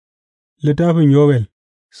Littafin Yowel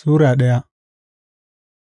Sura daya.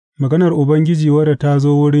 Maganar Ubangiji wadda ta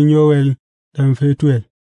zo wurin Yowel ɗan Fetuwel,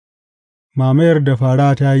 mamayar da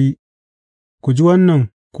fāra ta yi. Ku ji wannan,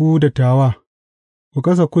 ku dattawa, ku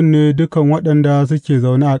kasa kunne, dukan waɗanda suke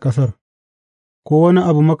zaune a ƙasar, ko wani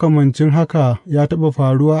abu makamancin haka ya taɓa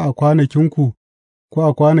faruwa a kwanakinku ko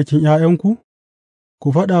a kwanakin ’ya'yanku?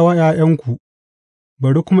 Ku faɗa wa ’ya'yanku,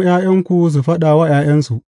 bari kuma ’ya'yanku su faɗa wa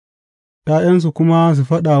 ’ya'yansu, ’ya'yansu kuma su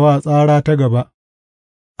faɗa wa tsara ta gaba,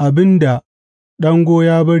 abin da ɗango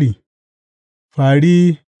ya bari,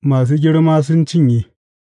 fāri masu girma sun cinye,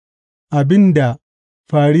 abin da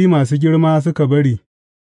fāri masu girma suka bari,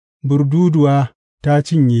 burduduwa ta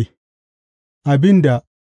cinye, abin da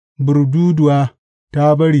burduduwa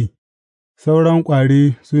ta bari, sauran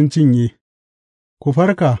ƙwari sun cinye. Ku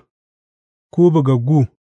farka, ku bugaggu,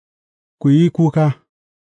 ku yi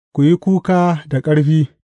kuka da ƙarfi,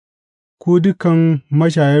 ku dukan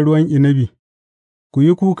mashayan ruwan inabi, ku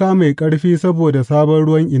yi kuka mai ƙarfi saboda sabon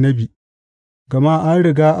ruwan inabi, gama an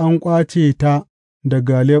riga an ƙwace ta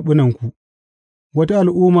daga leɓunanku. Wata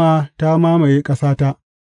al'umma ta mamaye ƙasata,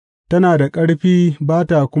 tana da ƙarfi ba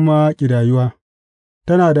ta kuma ƙidayuwa,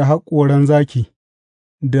 tana da haƙoran zaki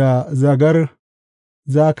da zagar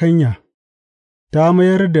zakanya, ta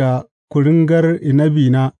mayar da kuringar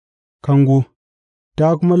inabina kango,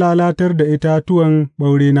 ta kuma lalatar da itatuwan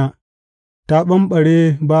ɓaurena, ta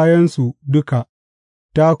ɓamɓare bayansu duka,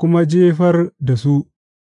 ta kuma jefar da su,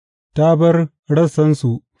 ta bar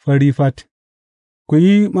rassansu fari fat. Ku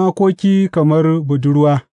yi makoki kamar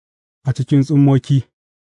budurwa a cikin tsummoki,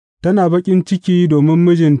 tana baƙin ciki domin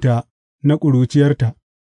mijinta na ƙuruciyarta.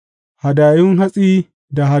 Hadayun hatsi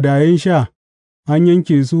da hadayun sha an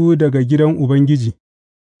yanke su daga gidan Ubangiji,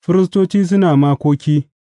 firistoci suna makoki,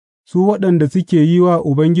 su waɗanda suke yi wa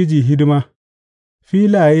Ubangiji hidima.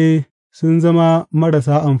 Filaye sun zama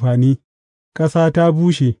marasa amfani, ƙasa ta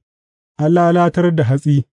bushe, an lalatar da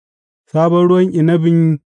hatsi, sabon ruwan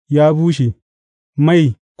inabin ya bushe,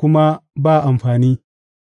 mai kuma ba amfani.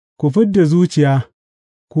 Ku fid da zuciya,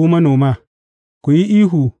 ku manoma, ku yi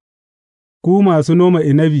ihu, ku masu noma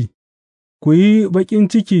inabi, ku yi baƙin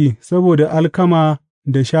ciki saboda alkama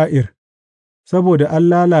da sha'ir, saboda an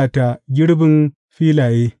lalata girbin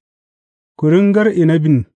filaye. Kuringar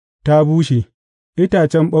inabin ta bushe,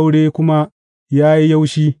 itacen ɓaure kuma ya yi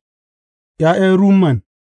yaushi, ’ya'yan rumman,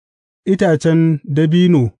 itacen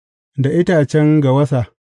dabino da itacen gawasa,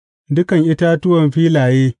 dukan itatuwan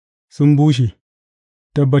filaye sun bushe,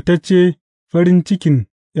 tabbatacce farin cikin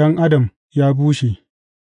 ’yan adam ya bushe.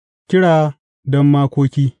 Kira don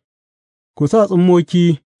makoki. Ku sa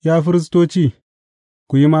tsummoki, ya firistoci,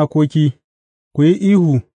 ku yi makoki, ku yi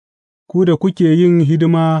ihu, ku da kuke yin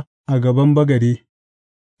hidima a gaban bagade.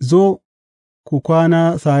 Zo, ku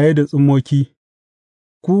kwana saye da tsummoki,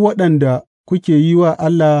 ku waɗanda kuke yi wa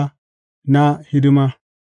Allah na hidima,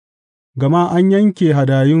 gama an yanke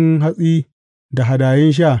hadayun hatsi da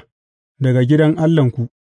hadayun sha daga gidan Allahnku.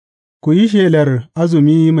 Ku yi shelar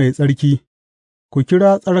azumi mai tsarki, ku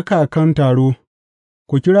kira tsarkakan taro,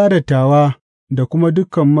 ku kira dattawa da kuma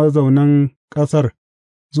dukan mazaunan ƙasar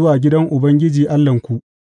zuwa gidan Ubangiji Allahnku,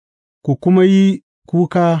 ku kuma yi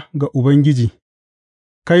kuka ga Ubangiji.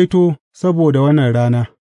 Kaito saboda wannan rana,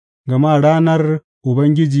 gama ranar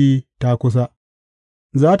Ubangiji ta kusa,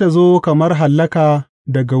 za tă zo kamar hallaka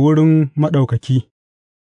daga wurin Maɗaukaki.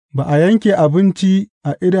 Ba a yanke abinci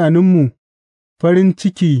a idanunmu, farin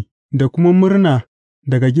ciki da kuma murna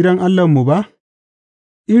daga gidan Allahnmu ba?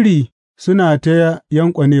 Iri suna ta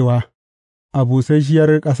yanƙwanewa a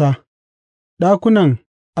busasshiyar ƙasa, ɗakunan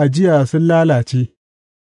ajiya sun lalace,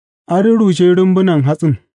 an rurrushe rumbunan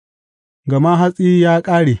hatsin, gama hatsi ya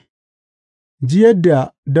ƙare. Ji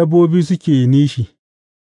yadda dabbobi suke nishi,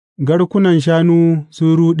 garkunan shanu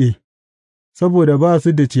sun ruɗe, saboda ba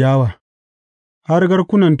su da ciyawa, har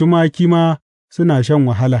garkunan tumaki ma suna shan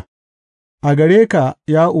wahala. A gare ka,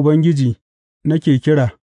 ya Ubangiji, nake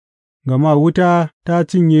kira, gama wuta ta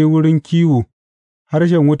cinye wurin kiwo,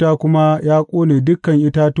 harshen wuta kuma ya ƙone dukan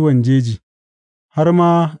itatuwan jeji, har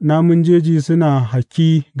ma namun jeji suna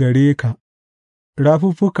hakki gare ka.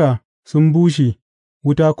 Rafuffuka sun bushe,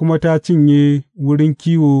 wuta kuma ta cinye wurin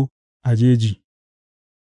kiwo a jeji.